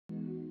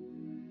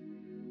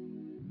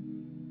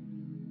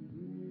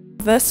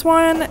This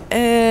one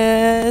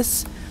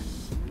is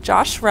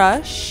Josh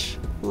Rush,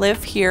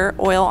 Live Here,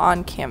 Oil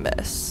on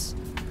Canvas.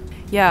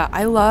 Yeah,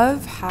 I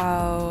love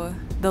how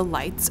the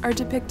lights are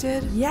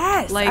depicted.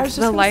 Yes, like I was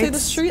just the gonna lights, say the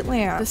street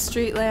lamp. The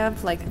street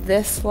lamp, like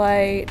this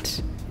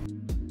light.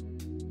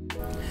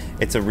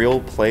 It's a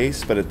real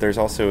place, but there's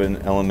also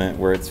an element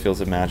where it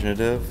feels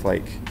imaginative,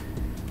 like,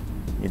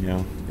 you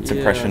know, it's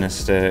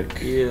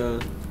impressionistic. Yeah.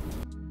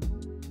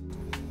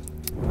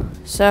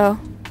 So,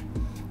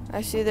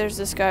 I see there's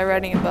this guy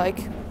riding a bike,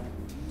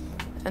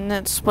 and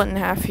then it's split in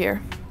half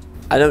here.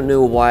 I don't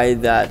know why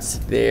that's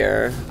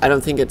there. I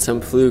don't think it's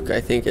some fluke. I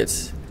think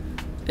it's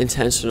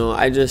intentional.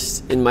 I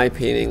just, in my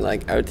painting,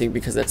 like, I would think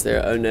because that's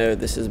there, oh no,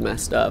 this is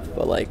messed up,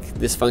 but like,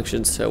 this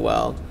functions so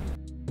well.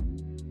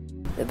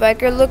 The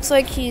biker looks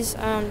like he's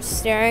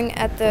staring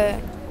at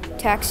the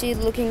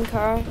taxi-looking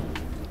car,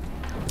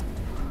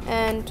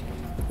 and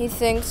he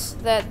thinks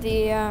that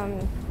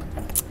the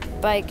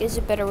bike is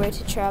a better way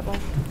to travel.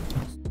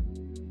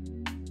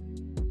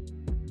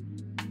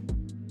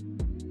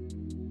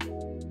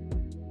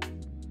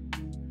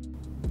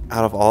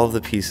 Out of all of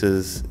the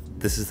pieces,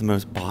 this is the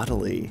most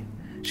bodily.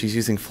 She's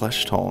using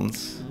flesh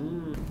tones.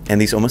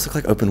 And these almost look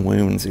like open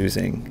wounds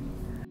oozing.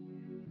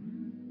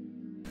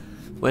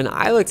 When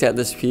I looked at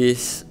this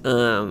piece,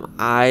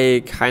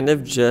 I kind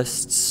of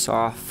just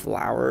saw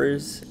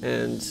flowers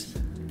and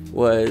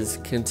was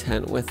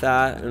content with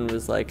that and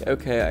was like,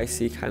 okay, I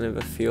see kind of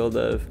a field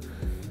of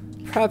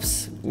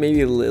perhaps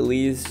maybe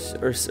lilies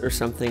or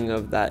something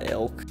of that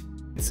ilk.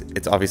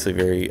 It's obviously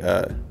very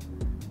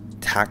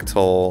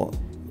tactile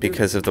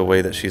because of the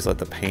way that she's let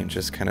the paint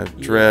just kind of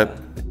drip.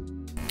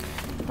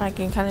 I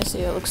can kind of see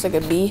it looks like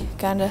a bee,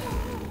 kind of.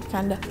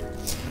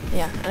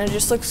 Yeah, and it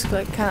just looks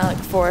like kind of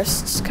like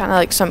forests, kind of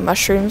like some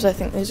mushrooms. I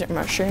think these are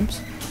mushrooms.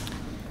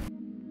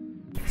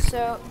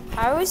 So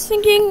I was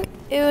thinking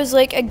it was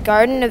like a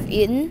Garden of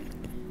Eden,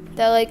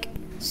 that like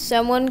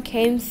someone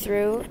came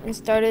through and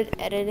started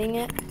editing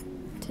it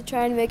to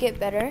try and make it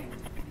better,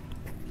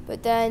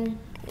 but then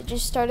it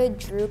just started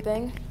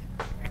drooping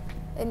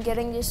and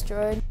getting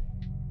destroyed.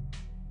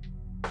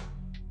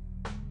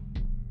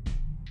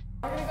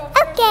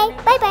 Okay,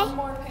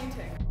 bye-bye.